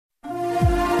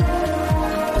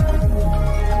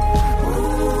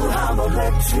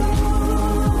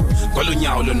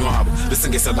Kwalunyawo lonwabo bese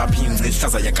ngeselapha ingci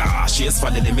ihlaza yakashi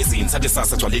esivalele emizini sathi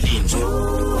sasa gcwale linje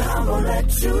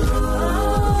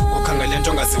ukhangele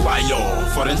into ongaziwayo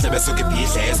for endlebe esuke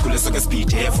ibhidle esikhule esuke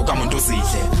esibhidef ukamuntu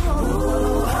uzidle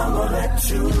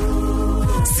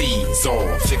sizo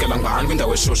fikela ngani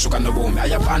kwindawo eshushu kanobomi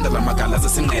ayabanda la magala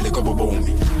zesinqele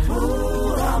kobobomi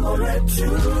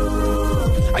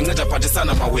anceda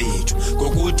phathisana mawethu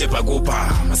ngokude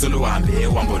bhakupha masoluhambe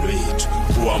uhambo lwethu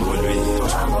uhambo lwethu.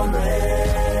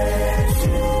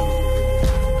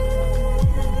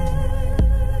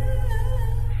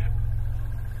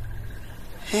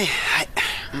 Hey, hayi.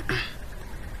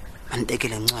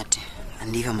 Andibekele incwadi,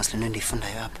 andiva masilento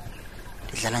endiyifundayo apha.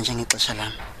 Ndidlala njengexesha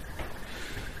lami.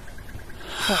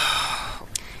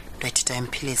 Ndwetita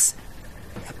impilisi.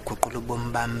 Yaguqula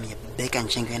ubomi bam, yabeka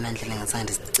njengeyona ndlela engazange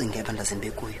ndizicinge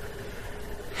abandazenbe kuyo.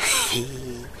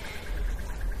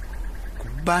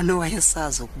 Kubani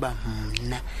owayesazi ukuba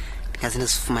mna ndingaze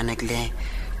ndisifumane kule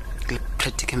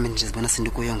predicament ndizibona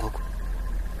sendikuyo ngoku.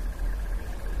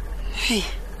 Hey.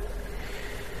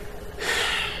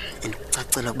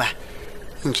 Ndikucacela ukuba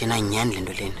injena nyani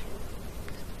lento lena.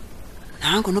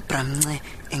 Nango noBramnce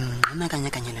engqina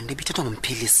kanye le nto ibithathwa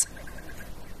ngumphilisi.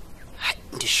 Hayi,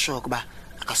 ndisho ukuba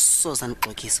akasoza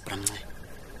ndigxokisa uBramnce.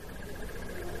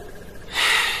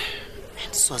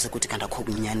 Ndisoze kuthi kanti akho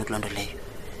kunyani kuloo nto leyo.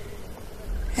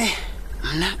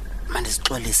 Mna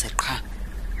mandizixolise qha.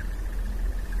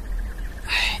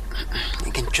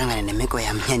 Ngeke ndijongane nemeko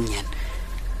yam nyani.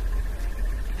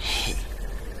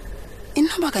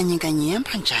 Inoba kanye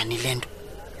ihamba njani le nto?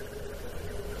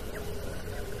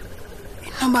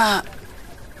 Inoba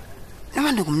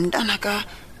ndingumntana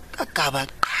kaGaba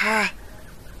qha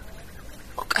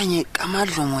okanye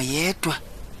kaMadlomo yedwa.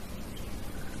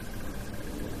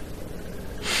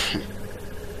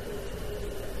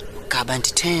 Gaba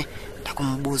ndithe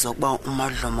ndakumbuza ukuba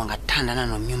uMadlomo ngathandana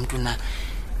nomnye umuntu na.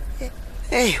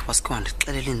 Wasikho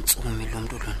ndixelela intsumi lo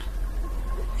muntu lona.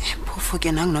 Phofu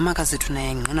ke nanginoma kazethu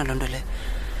naye ngqina loo nto le.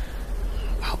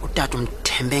 Utata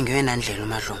umthembe ngeyona ndlela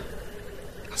uMadlomo.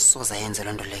 Asoza yenze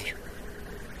loo nto leyo.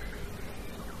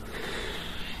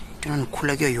 Into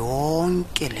ndikhula kuyo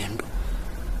yonke le nto.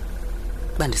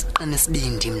 Uba ndisiqine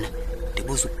sibindi mna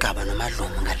ndibuza uGaba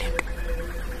noMadlomo ngale nto.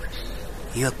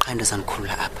 Yiyo qha into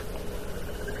zandikhulula apha.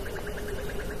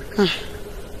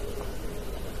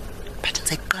 But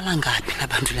ndiseqala ngaphi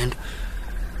nabantu le nto?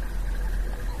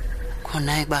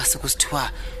 Khona ukuba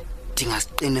sekusithiwa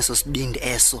ndingasiqine sosibindi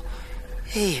eso.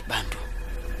 Bantu.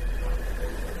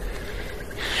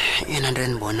 Yena nto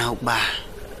endibona ukuba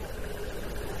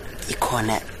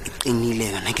ikhona iqinile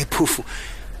yona ke phufu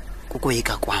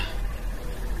kukoyika kwam.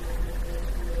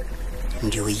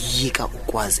 Ndiyoyika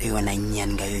ukwazi eyona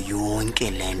nyani ngayo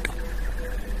yonke le nto.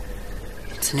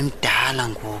 Ndinemdala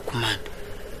ngoku man.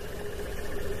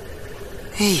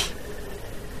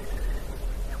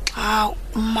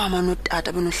 Umama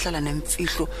notata benohlala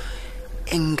nemfihlo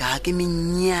engaka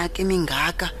iminyaka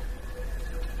emingaka.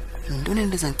 Yintoni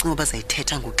endizancinga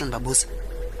bazayithetha ngoxa ndibabuza?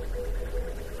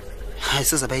 Hayi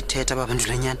sezabayithetha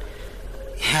babandula nyana.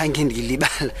 Ngeke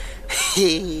ndilibala.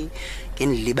 Ngeke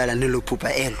ndilibala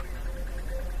nelophupha elo.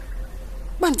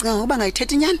 Bandicinga ngoba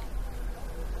ngayithethi nyani?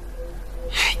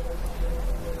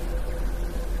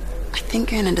 I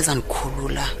think yena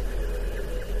ndizandikhulula.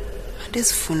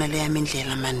 Ndizifuna le yami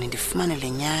indlela mani ndifumane le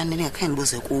nyani ndingakhange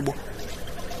ndibuze kubo.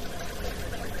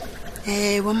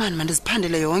 Wamani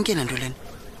mandiziphandele yonke le nto lena.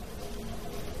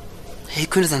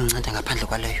 Ayikho into ezandinceda ngaphandle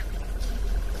kwaleyo.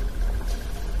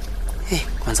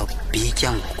 Kwenza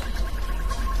ukubhitya ngoku.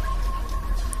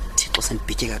 Thixo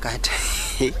sendibhitye kakade.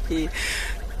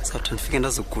 Sawuthi ndifike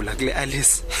ndazogula kule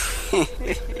Alice.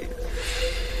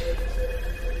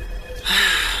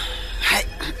 Hayi.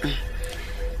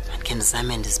 Mandikhe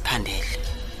ndizame ndiziphandele.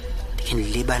 Ndikhe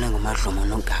ndilibale ngoMadlomo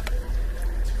noGaba.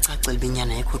 Cacela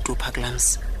ibinyana ayikho tupha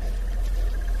kulamsi.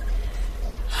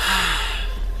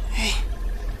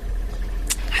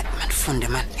 Mandifunde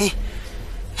man.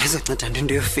 Ayizonceda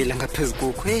into yofila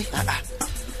ngaphezulu kokho.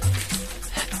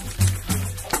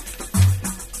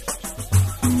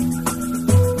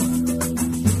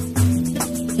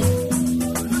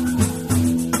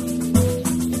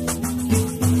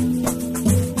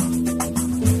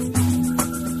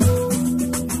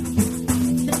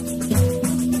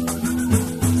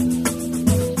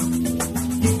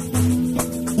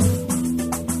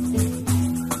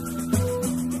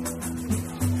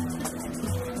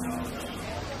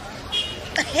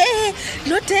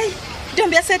 Lo day,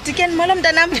 ntombi yasedikeni molo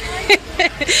mntanam.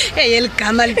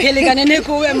 eligama liphelekane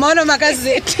nekuwe molo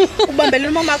makazethu ubambele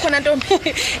umama wakho nantombi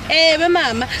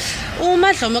mama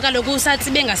uMadlomo kaloku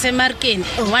usatsibe ngasemarkeni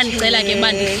wandicela ke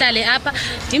bandihlale apha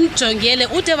ndimjongele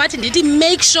ude wathi ndithi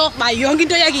make sure ba yonke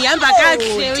into yakhe ihamba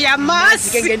kakuhle uyamazi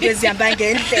ke ngento ezihamba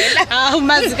ngendlela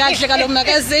umazi kakuhle kaloku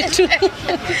makazethu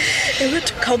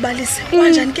ewethu khawubalise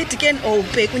kanjani ke dikeni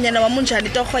ubheka unyana wami unjani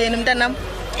torho yena mntanami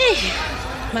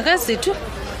makazethu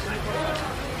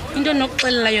into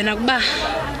nokuxelela yona kuba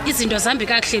izinto zihambe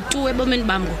kakuhle tu ebomeni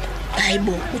bam ngoku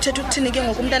hayibo uthetha ukuthini ke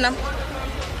ngoku mntanami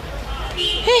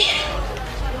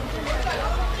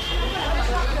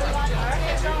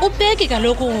ubheki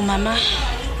kaloku mama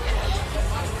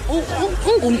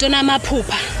ungumntu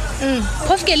onamaphupha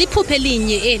phofu ke liphuphe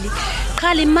elinye eli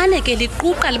qha limane ke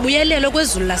liquqa libuyelelo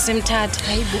kwezulu lasemthatha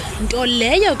hayibo nto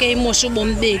leyo ke imosha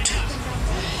ubomi bethu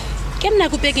ke mna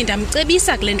kubheki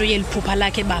ndamcebisa kule nto yeliphupha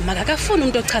lakhe bama akafuni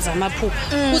umuntu ochaza amaphupha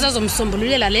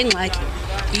uzazomsombululela le ngxaki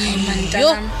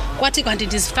yo kwathi kanti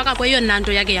ndizifaka kweyona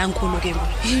nto yakhe yankulu ke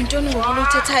ngoku yintoni ngoku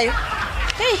luthethayo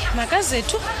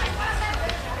makazethu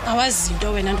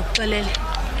awazinto wena ndikuxelele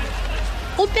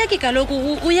ubheki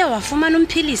kaloku uye wafumana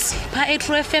umphilisi pha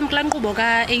trufm kulaa nkqubo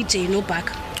ka-AJ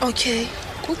noBhaka okay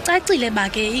kucacile ba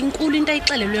ke inkulu into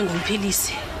ayixelelwe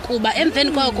ngomphilisi kuba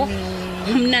emveni koko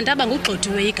mna ndaba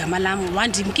ngugxothiwe igama lam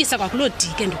wandimkisa kwakuloo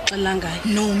dike ndikuxelela ngayo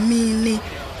nomini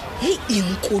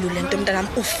inkulu le nto mntanam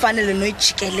ufanele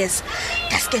noyijikeleza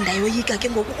ndaske ndayoyika ke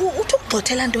ngoku uthi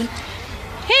ukugxothela ntoni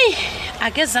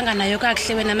akezanga nayo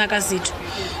kakuhle wena makazethu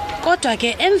kodwa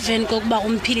ke emveni kokuba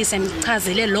umphilisi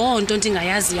amchazele loo nto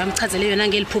ndingayaziyo amchazele yona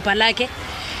ngeliphupha lakhe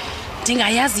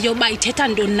ndingayaziyo uba ithetha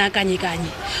ntoni na kanye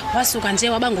wasuka nje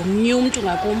waba ngomnye umntu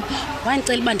ngakum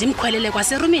wandicela uba ndimkhwelele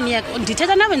kwaserumini yakhe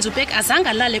ndithetha nawe nzubheki azange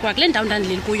alale kwakule ndawo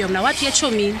ndandileli kuyo mna wathi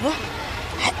etshomini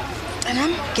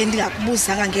mntanam ke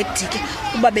ndingakubuzanga ngedike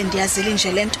uba bendiyazile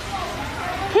nje le nto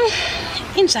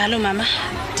injalo mama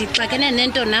ndixakene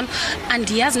nento nam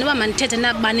andiyazi noba mandithethe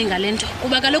nabani ngale nto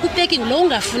kuba kaloku ubheki lo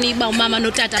ungafuni uba umama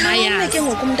notata bayazi ke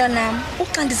ngoku mntanam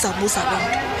uxa ndizawubuza loo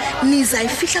nto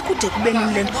nizayifihla kude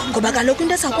kubeni le nto ngoba kaloku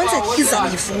into ezawukwenzeka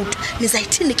izawuyivutha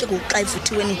nizayithini ke ngoku xa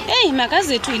ivuthiwe nini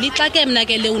makazethu yilixake mna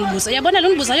ke le undibuza uyabona lo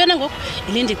ndibuza yona ngoku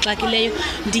yile ndixakileyo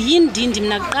ndiyindindi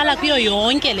mna kuqala kuyo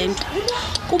yonke le nto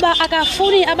kuba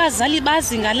akafuni abazali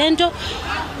bazi ngale nto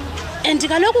and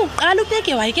kaloku uqala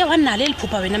ubheke wayeke wanalo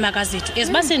eliphupha wena makazethu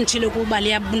eziba sendithile kuba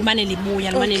limane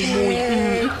libuya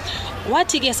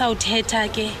wathi ke sawuthetha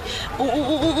ke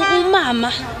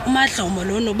umama uMadlomo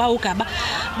lo noba ugaba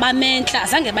bamenhla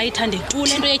azange bayithande tu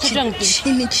le nto yethethwa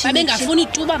ngubheki babengafuni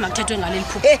tu ba makuthethwe ngaleli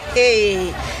phupha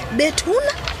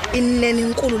bethuna inene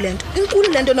inkulu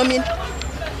le nto nomini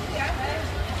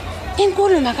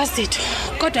inkulu makazethu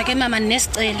kodwa ke mama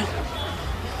nesicelo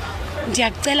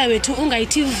ndiyakucela wethu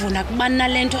ungayithi vuna kubani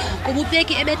nalento kuba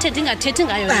ubheki ebethe ndingathethi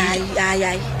ngayo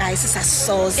hayi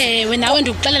sisasoze nawe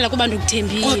ndikuxelela kuba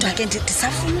ndikuthembile kodwa ke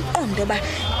ndisafuna uqonda uba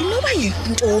inoba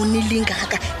yintoni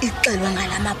lingaka ixelwa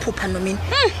ngalamaphupha nomini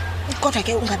kodwa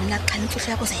ke ungabi naqala imfihlo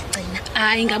yakho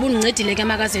zayigcina ingabe undincedile ke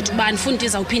makazethu uba andifuni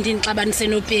ndizawuphinda indixabanise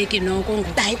nobheki noko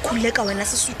ngoku khuleka wena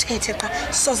sisuthethe xa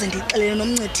soze ndixelele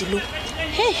nomncedilo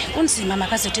kunzima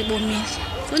makazethu ebomini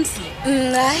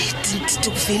hayi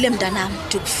ndikuvile mntanam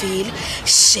ndikuvile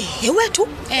wethu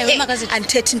makazethu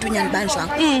andithethi into unyani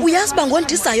banjwanga uyazi uba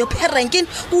ngondizayo pherenkini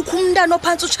kukho umntana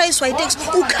ophantsi utshayiswa yiteksi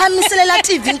ukhamisele laa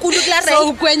TV inkulu kulaa renki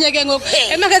sowugwenye ke ngoku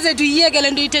makazethu yiyeke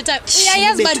le nto uyithethayo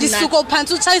uyayazi uba ndisuka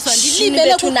phantsi utshayiswa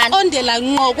ndilibele kuqondela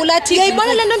ngqo kulaa TV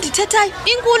uyayibona le nto ndithethayo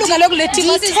inkulu kaloku le TV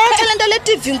ndithetha le nto le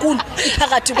TV inkulu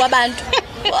iphakathi kwabantu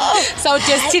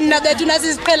sawudesithini nabethu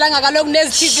nasiziqhelanga kaloku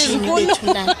nezi TV zinkulu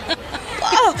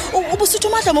ubusuthi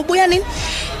uMadlomo ubuya nini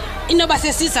inoba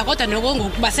sesiza kodwa noko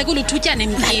ngokuba sekuluthutyane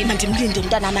mkeni mandimlinde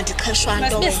umntana mandiqheshwa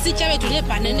nto masibesitya wethu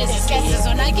neebhanene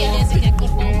zona ke